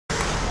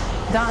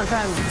Donald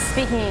Trump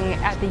speaking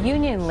at the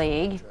Union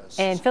League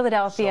in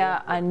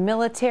Philadelphia on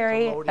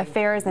military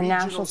affairs and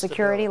national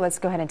security. Let's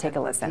go ahead and take a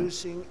listen.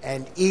 Reducing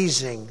and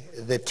easing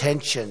the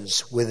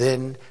tensions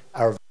within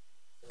our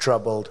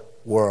troubled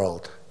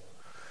world.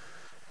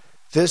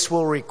 This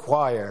will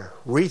require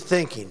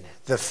rethinking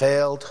the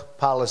failed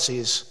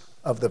policies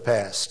of the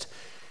past.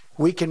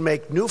 We can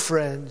make new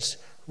friends,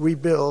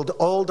 rebuild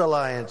old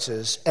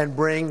alliances, and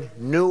bring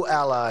new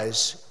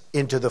allies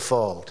into the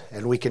fold,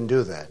 and we can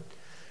do that.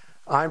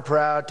 I'm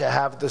proud to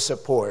have the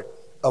support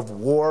of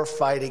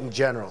war-fighting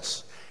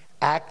generals,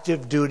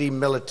 active duty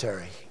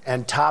military,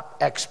 and top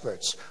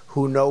experts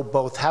who know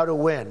both how to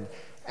win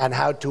and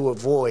how to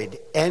avoid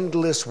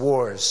endless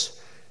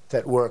wars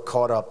that we're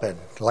caught up in,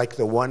 like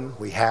the one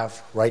we have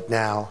right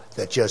now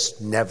that just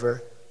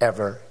never,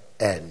 ever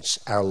ends,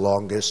 our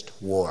longest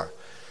war.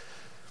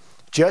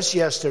 Just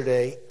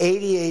yesterday,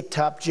 88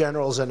 top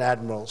generals and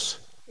admirals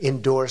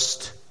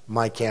endorsed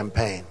my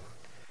campaign,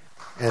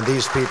 and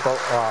these people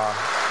are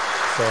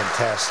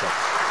fantastic.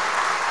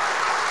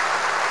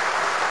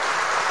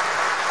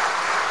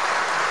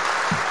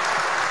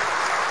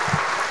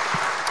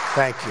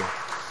 Thank you.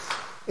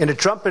 In the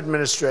Trump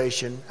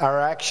administration, our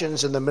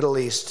actions in the Middle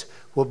East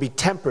will be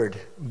tempered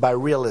by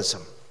realism.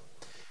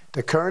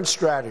 The current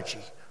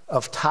strategy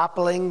of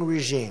toppling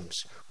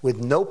regimes with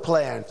no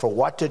plan for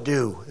what to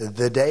do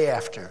the day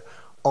after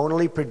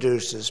only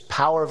produces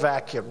power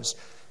vacuums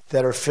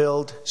that are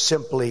filled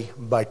simply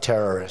by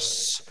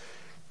terrorists.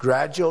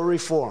 Gradual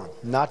reform,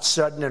 not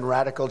sudden and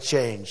radical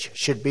change,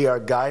 should be our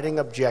guiding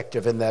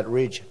objective in that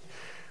region.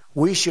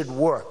 We should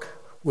work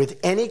with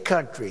any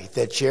country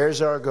that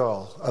shares our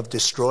goal of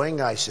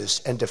destroying ISIS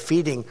and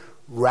defeating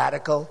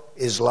radical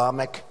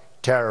Islamic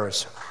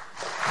terrorism.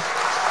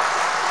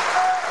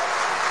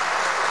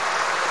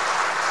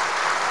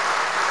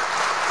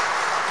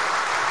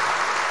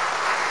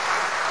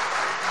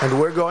 And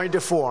we're going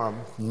to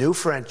form new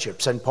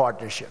friendships and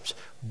partnerships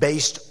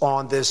based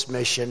on this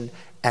mission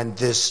and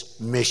this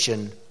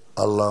mission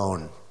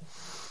alone.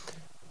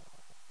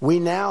 We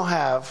now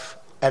have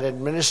an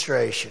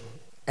administration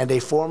and a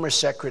former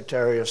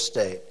Secretary of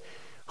State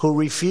who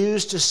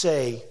refuse to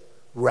say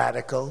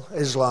radical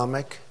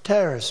Islamic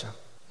terrorism.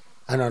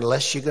 And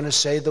unless you're going to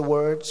say the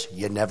words,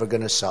 you're never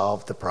going to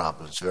solve the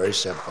problem. It's very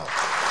simple.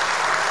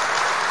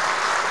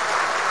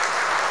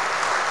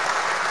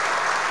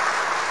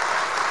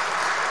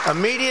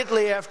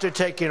 Immediately after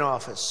taking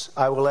office,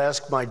 I will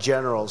ask my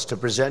generals to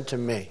present to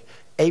me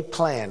a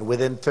plan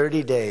within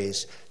 30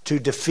 days to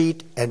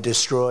defeat and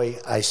destroy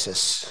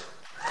ISIS.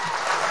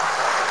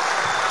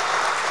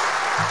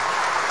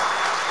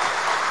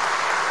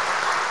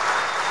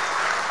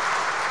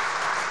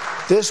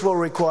 This will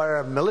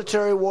require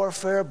military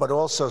warfare, but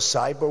also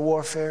cyber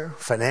warfare,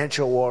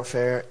 financial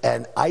warfare,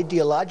 and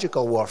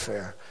ideological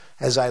warfare,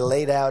 as I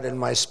laid out in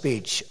my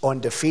speech on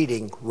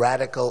defeating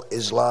radical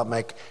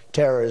Islamic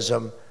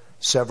terrorism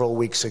several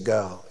weeks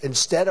ago.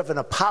 Instead of an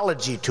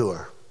apology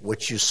tour,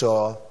 which you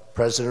saw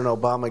President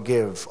Obama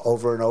give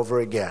over and over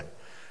again,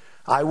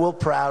 I will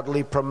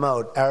proudly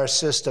promote our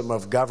system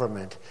of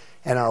government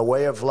and our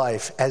way of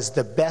life as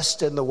the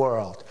best in the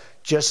world,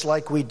 just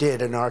like we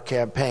did in our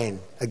campaign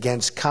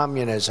against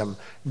communism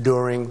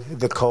during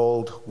the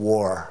Cold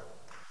War.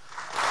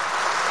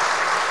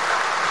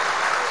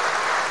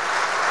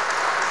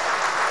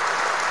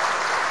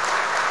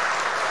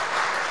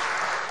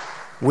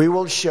 We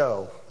will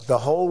show the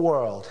whole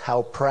world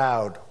how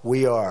proud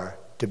we are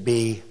to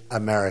be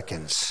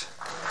Americans.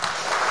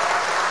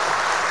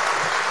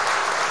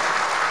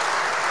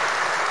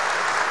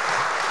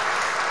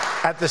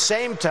 At the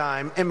same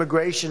time,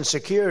 immigration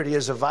security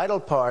is a vital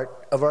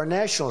part of our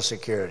national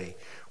security.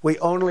 We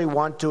only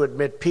want to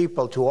admit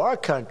people to our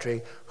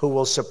country who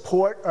will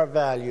support our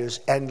values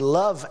and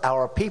love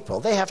our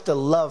people. They have to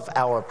love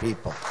our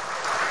people.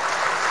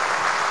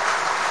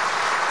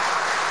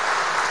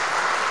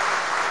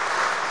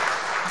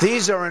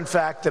 These are, in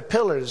fact, the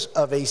pillars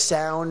of a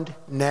sound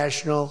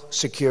national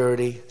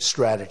security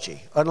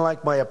strategy.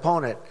 Unlike my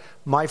opponent,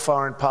 my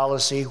foreign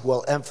policy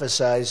will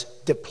emphasize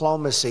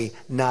diplomacy,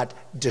 not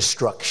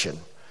destruction.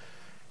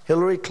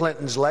 Hillary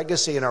Clinton's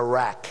legacy in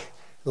Iraq,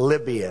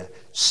 Libya,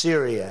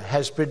 Syria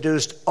has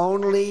produced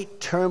only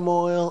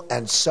turmoil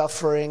and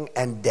suffering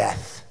and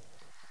death.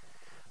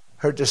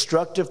 Her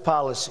destructive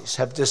policies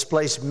have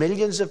displaced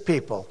millions of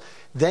people.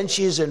 Then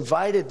she has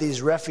invited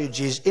these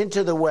refugees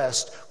into the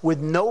West with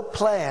no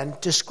plan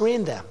to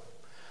screen them,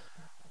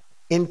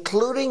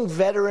 including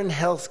veteran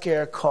health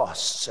care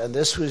costs. And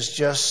this was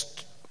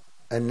just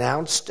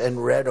announced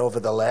and read over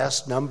the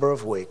last number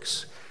of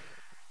weeks.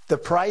 The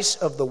price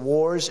of the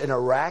wars in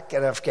Iraq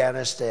and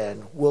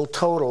Afghanistan will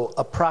total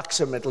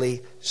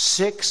approximately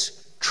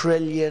 $6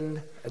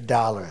 trillion.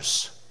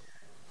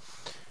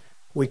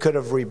 We could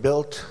have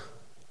rebuilt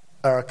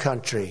our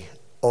country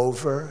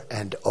over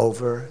and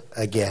over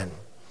again.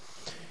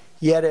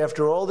 Yet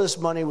after all this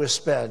money was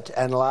spent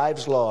and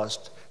lives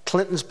lost,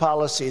 Clinton's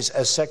policies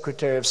as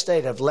Secretary of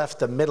State have left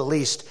the Middle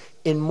East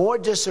in more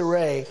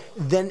disarray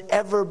than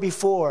ever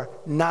before,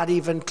 not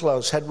even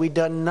close. Had we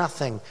done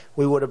nothing,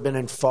 we would have been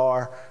in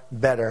far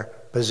better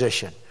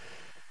position.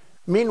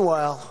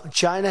 Meanwhile,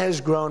 China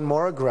has grown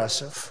more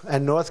aggressive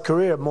and North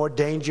Korea more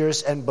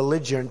dangerous and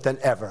belligerent than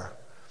ever.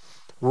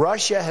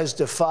 Russia has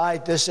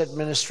defied this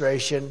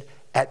administration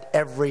at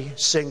every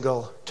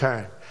single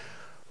turn.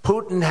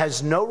 Putin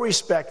has no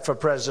respect for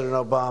President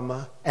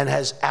Obama and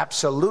has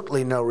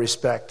absolutely no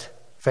respect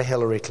for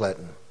Hillary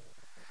Clinton.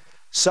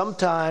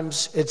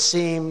 Sometimes it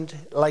seemed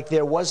like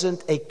there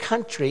wasn't a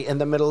country in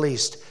the Middle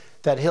East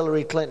that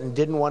Hillary Clinton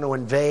didn't want to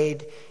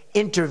invade,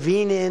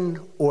 intervene in,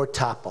 or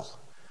topple.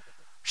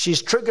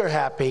 She's trigger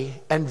happy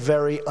and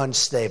very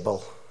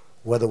unstable.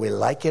 Whether we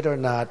like it or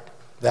not,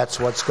 that's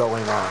what's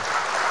going on.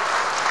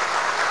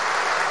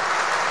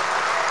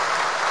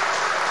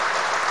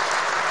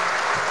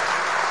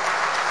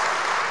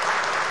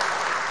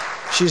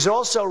 She's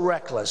also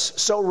reckless,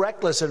 so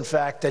reckless, in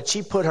fact, that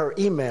she put her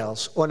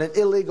emails on an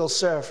illegal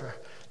server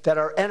that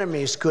our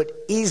enemies could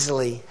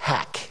easily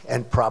hack,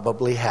 and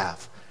probably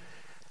have.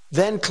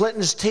 Then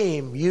Clinton's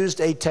team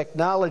used a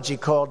technology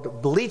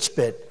called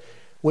BleachBit,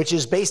 which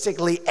is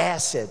basically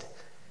acid,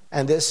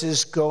 and this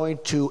is going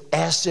to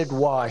acid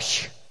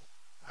wash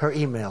her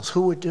emails.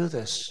 Who would do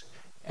this?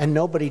 And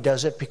nobody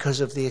does it because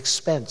of the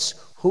expense.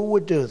 Who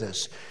would do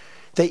this?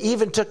 They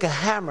even took a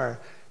hammer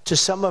to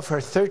some of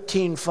her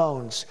 13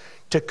 phones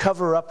to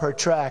cover up her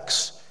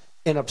tracks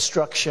in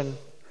obstruction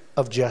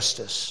of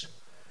justice.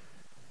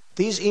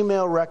 These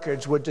email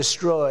records were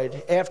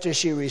destroyed after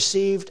she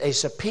received a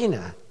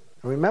subpoena.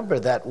 Remember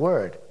that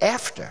word,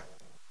 after.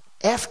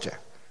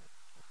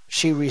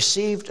 She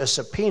received a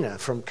subpoena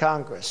from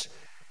Congress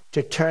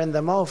to turn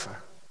them over.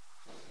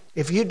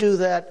 If you do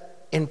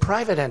that in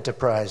private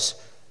enterprise,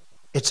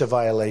 it's a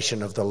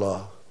violation of the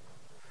law.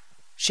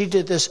 She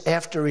did this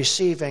after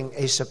receiving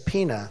a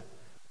subpoena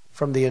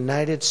from the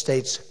United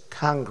States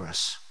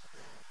Congress.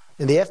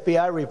 In the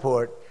FBI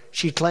report,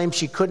 she claimed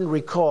she couldn't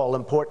recall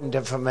important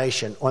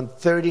information on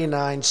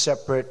 39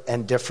 separate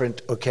and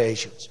different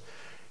occasions.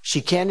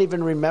 She can't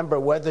even remember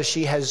whether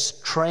she has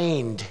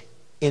trained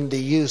in the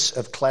use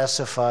of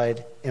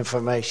classified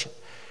information.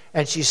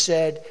 And she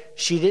said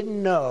she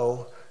didn't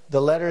know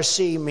the letter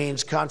C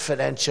means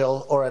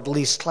confidential or at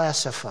least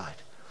classified.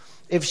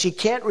 If she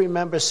can't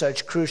remember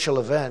such crucial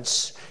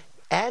events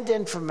and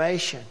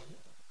information,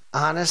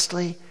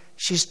 honestly,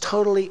 she's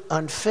totally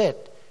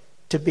unfit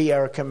to be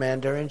our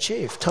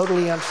commander-in-chief.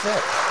 Totally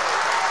unfit.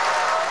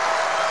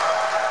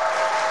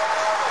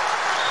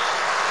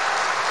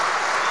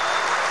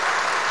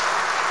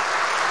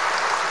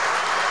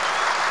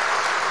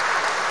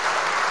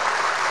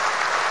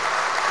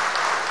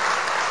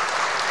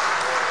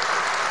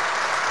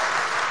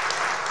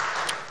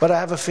 But I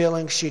have a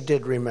feeling she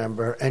did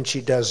remember, and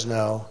she does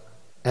know,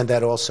 and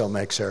that also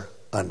makes her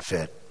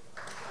unfit.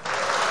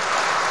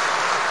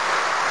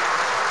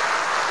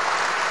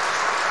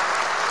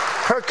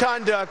 Her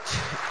conduct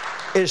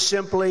is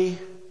simply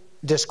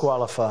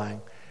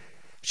disqualifying.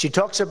 She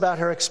talks about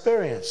her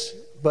experience,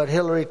 but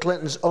Hillary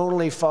Clinton's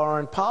only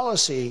foreign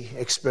policy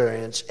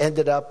experience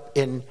ended up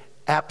in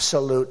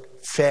absolute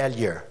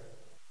failure.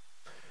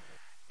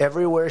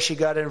 Everywhere she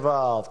got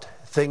involved,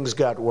 things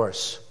got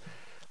worse.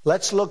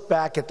 Let's look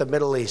back at the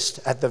Middle East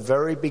at the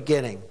very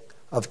beginning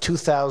of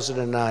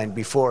 2009,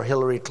 before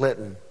Hillary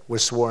Clinton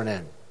was sworn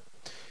in.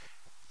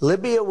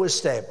 Libya was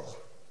stable.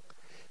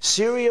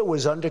 Syria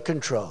was under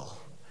control.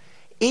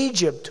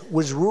 Egypt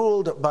was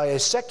ruled by a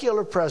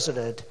secular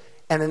president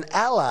and an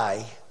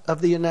ally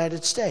of the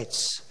United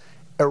States.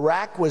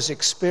 Iraq was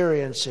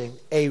experiencing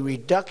a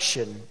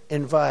reduction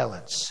in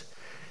violence.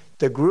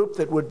 The group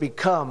that would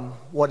become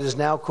what is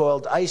now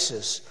called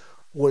ISIS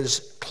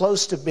was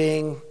close to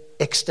being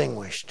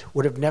extinguished.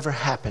 Would have never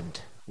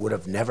happened.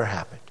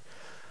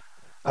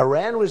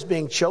 Iran was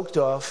being choked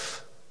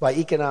off by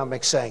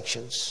economic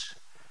sanctions.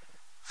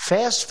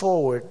 Fast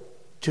forward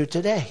to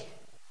today.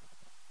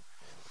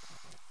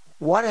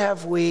 What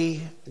have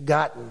we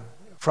gotten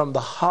from the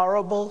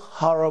horrible,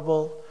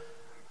 horrible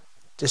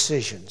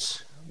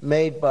decisions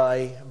made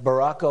by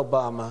Barack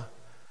Obama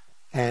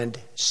and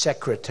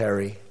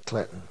Secretary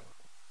Clinton?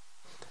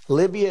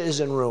 Libya is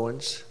in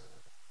ruins.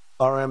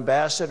 Our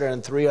ambassador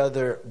and 3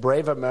 other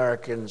brave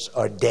Americans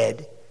are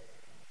dead.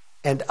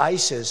 And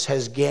ISIS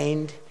has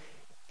gained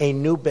a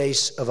new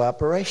base of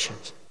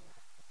operations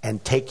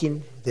and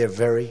taken their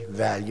very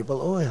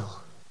valuable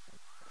oil.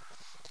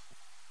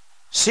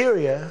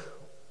 Syria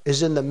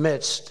is in the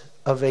midst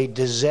of a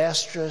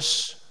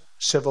disastrous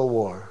civil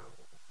war.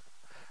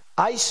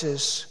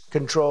 ISIS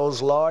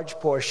controls large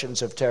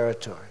portions of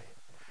territory.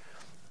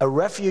 A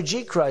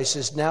refugee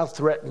crisis now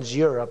threatens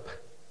Europe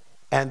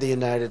and the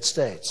United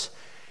States.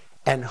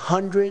 And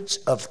hundreds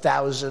of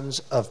thousands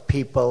of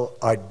people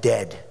are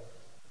dead.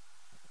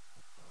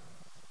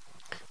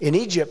 In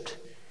Egypt,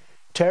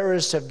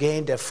 terrorists have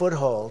gained a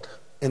foothold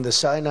in the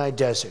Sinai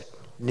Desert,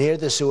 near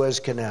the Suez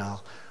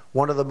Canal,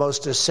 one of the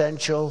most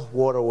essential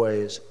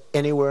waterways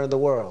anywhere in the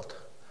world.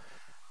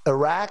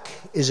 Iraq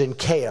is in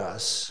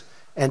chaos,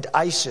 and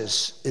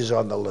ISIS is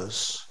on the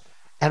loose.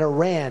 And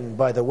Iran,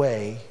 by the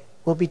way,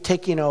 will be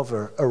taking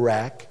over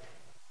Iraq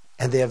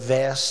and their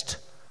vast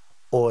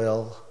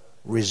oil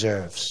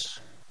reserves.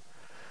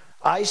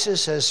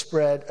 ISIS has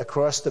spread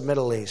across the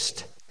Middle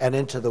East and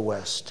into the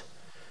West.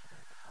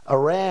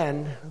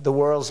 Iran, the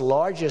world's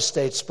largest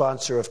state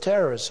sponsor of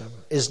terrorism,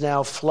 is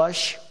now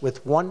flush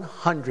with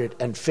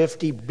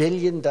 $150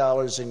 billion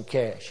in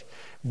cash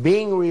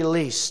being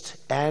released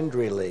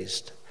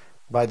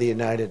by the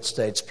United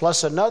States,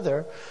 plus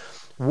another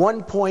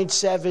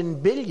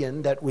 $1.7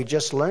 billion that we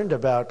just learned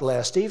about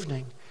last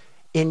evening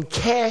in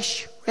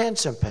cash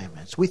ransom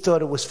payments. We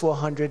thought it was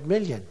 $400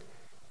 million.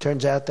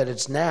 Turns out that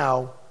it's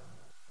now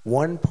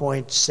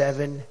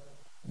 $1.7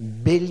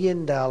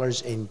 billion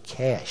in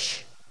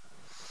cash.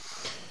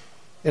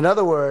 In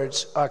other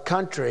words, our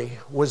country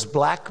was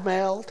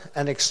blackmailed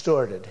and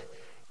extorted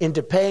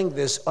into paying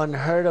this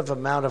unheard of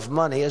amount of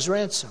money as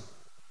ransom.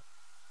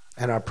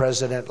 And our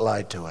president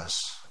lied to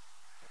us.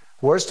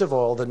 Worst of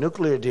all, the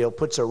nuclear deal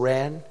puts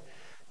Iran,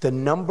 the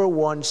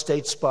 #1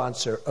 state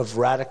sponsor of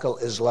radical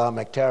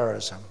Islamic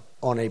terrorism,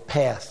 on a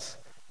path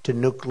to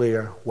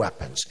nuclear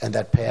weapons. And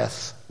that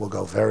path will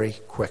go very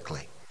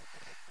quickly.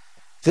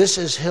 This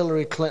is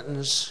Hillary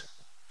Clinton's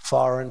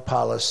foreign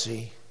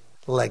policy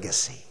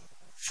legacy: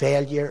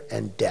 failure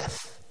and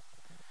death.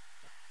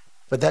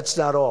 But that's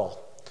not all.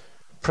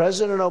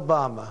 President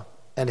Obama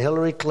and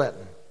Hillary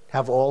Clinton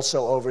have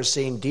also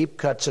overseen deep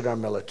cuts in our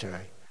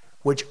military,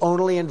 which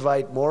only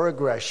invite more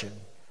aggression.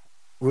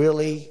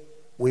 Really,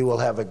 we will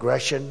have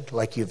aggression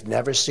like you've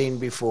never seen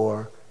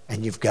before,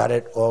 and you've got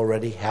it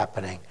already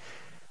happening.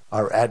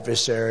 Our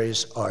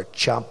adversaries are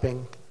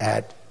chomping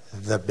at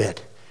the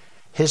bit.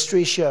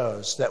 History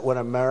shows that when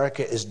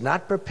America is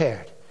not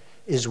prepared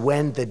is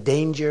when the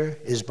danger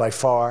is by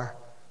far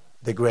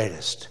the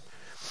greatest.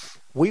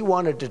 We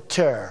want to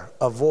deter,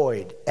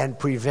 avoid, and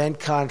prevent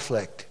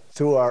conflict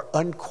through our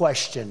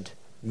unquestioned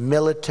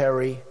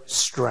military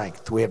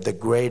strength. We have the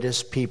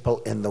greatest people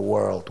in the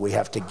world. We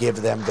have to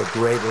give them the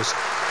greatest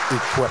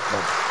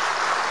equipment.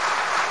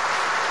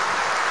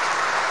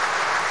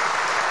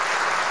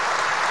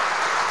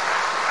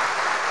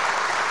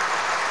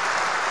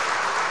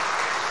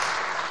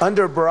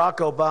 Under Barack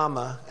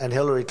Obama and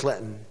Hillary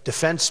Clinton,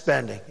 defense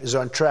spending is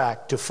on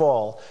track to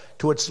fall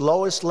to its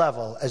lowest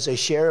level as a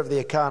share of the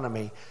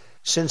economy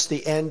since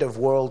the end of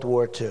World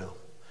War II.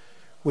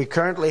 We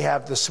currently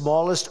have the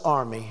smallest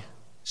army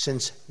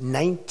since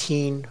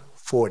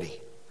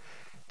 1940.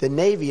 The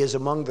Navy is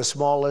among the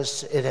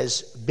smallest it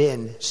has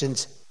been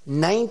since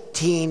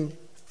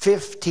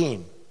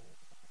 1915.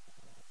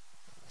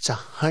 It's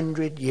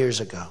 100 years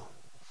ago.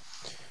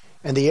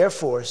 And the Air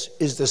Force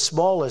is the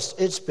smallest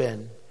it's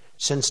been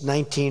since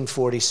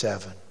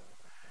 1947.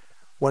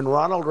 When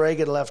Ronald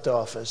Reagan left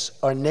office,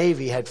 our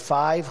Navy had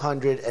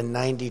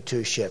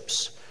 592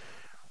 ships.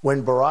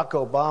 When Barack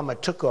Obama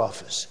took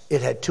office,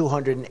 it had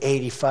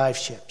 285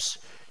 ships.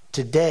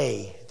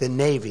 Today, the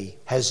Navy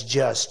has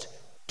just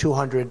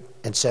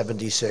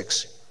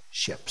 276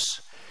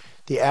 ships.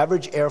 The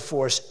average Air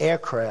Force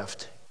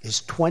aircraft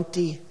is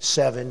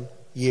 27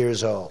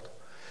 years old.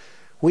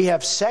 We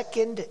have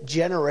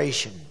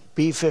second-generation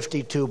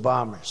B-52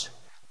 bombers.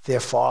 Their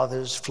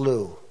fathers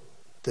flew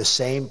the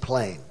same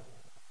plane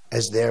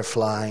as they're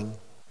flying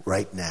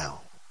right now.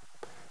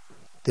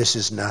 This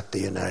is not the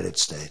United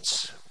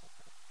States.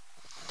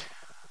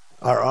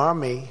 Our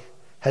Army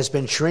has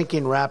been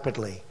shrinking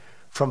rapidly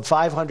from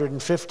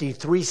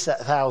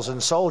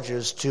 553,000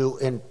 soldiers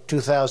in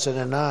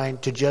 2009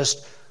 to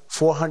just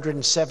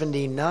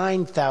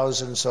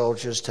 479,000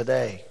 soldiers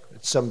today.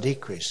 It's some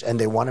decrease, and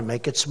they want to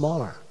make it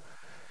smaller.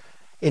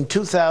 In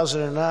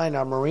 2009,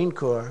 our Marine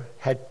Corps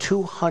had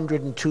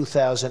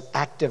 202,000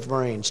 active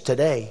Marines.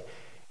 Today,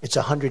 it's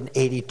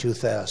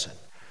 182,000.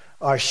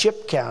 Our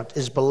ship count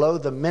is below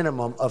the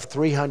minimum of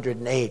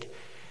 308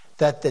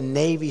 that the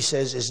Navy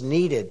says is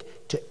needed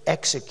to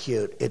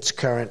execute its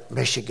current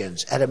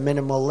missions at a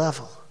minimal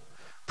level.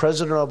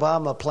 President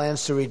Obama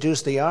plans to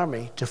reduce the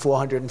Army to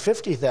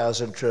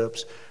 450,000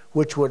 troops,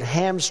 which would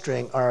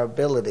hamstring our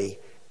ability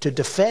to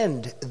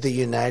defend the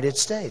United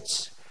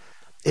States.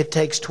 It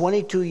takes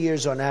 22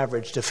 years on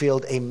average to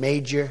field a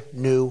major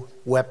new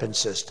weapon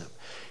system.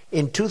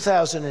 In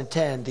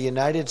 2010, the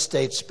United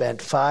States spent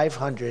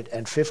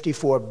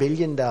 $554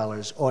 billion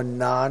on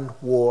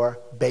non-war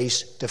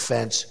based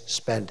defense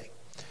spending.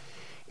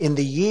 In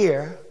the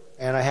year,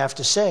 and I have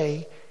to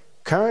say,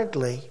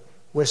 currently,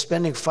 we're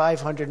spending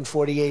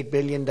 $548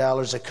 billion,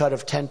 a cut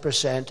of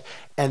 10%,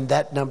 and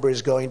that number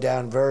is going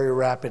down very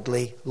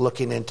rapidly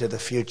looking into the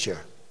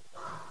future,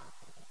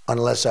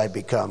 unless I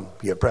become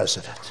your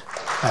president.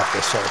 I have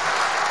to say that.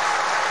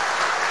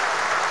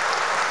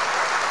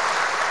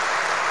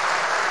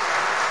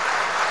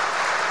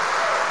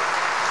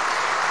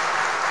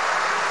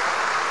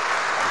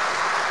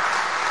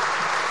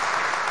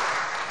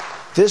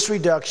 This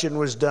reduction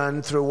was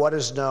done through what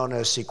is known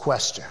as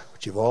sequester,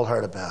 which you've all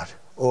heard about,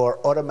 or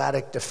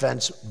automatic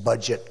defense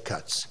budget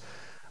cuts.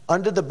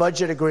 Under the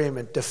budget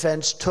agreement,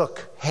 defense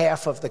took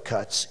half of the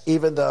cuts,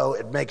 even though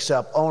it makes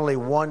up only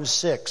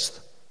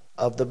 1/6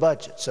 of the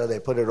budget. So they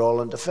put it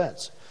all in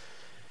defense.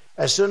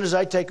 As soon as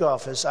I take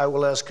office, I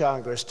will ask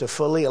Congress to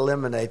fully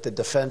eliminate the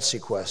defense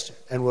sequester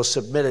and will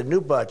submit a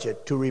new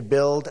budget to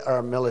rebuild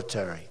our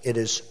military. It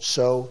is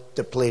so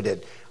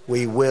depleted.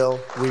 We will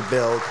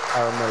rebuild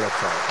our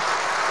military.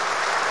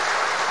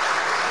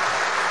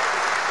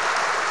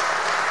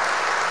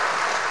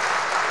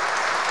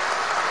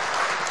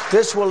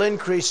 This will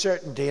increase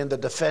certainty in the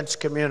defense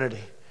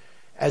community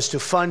as to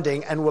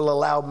funding and will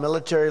allow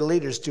military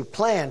leaders to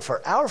plan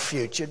for our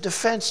future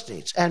defense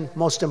needs. And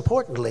most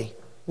importantly,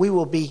 we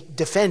will be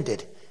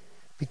defended,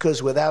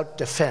 because without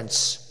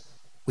defense,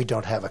 we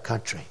don't have a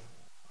country.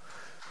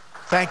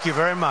 Thank you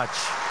very much.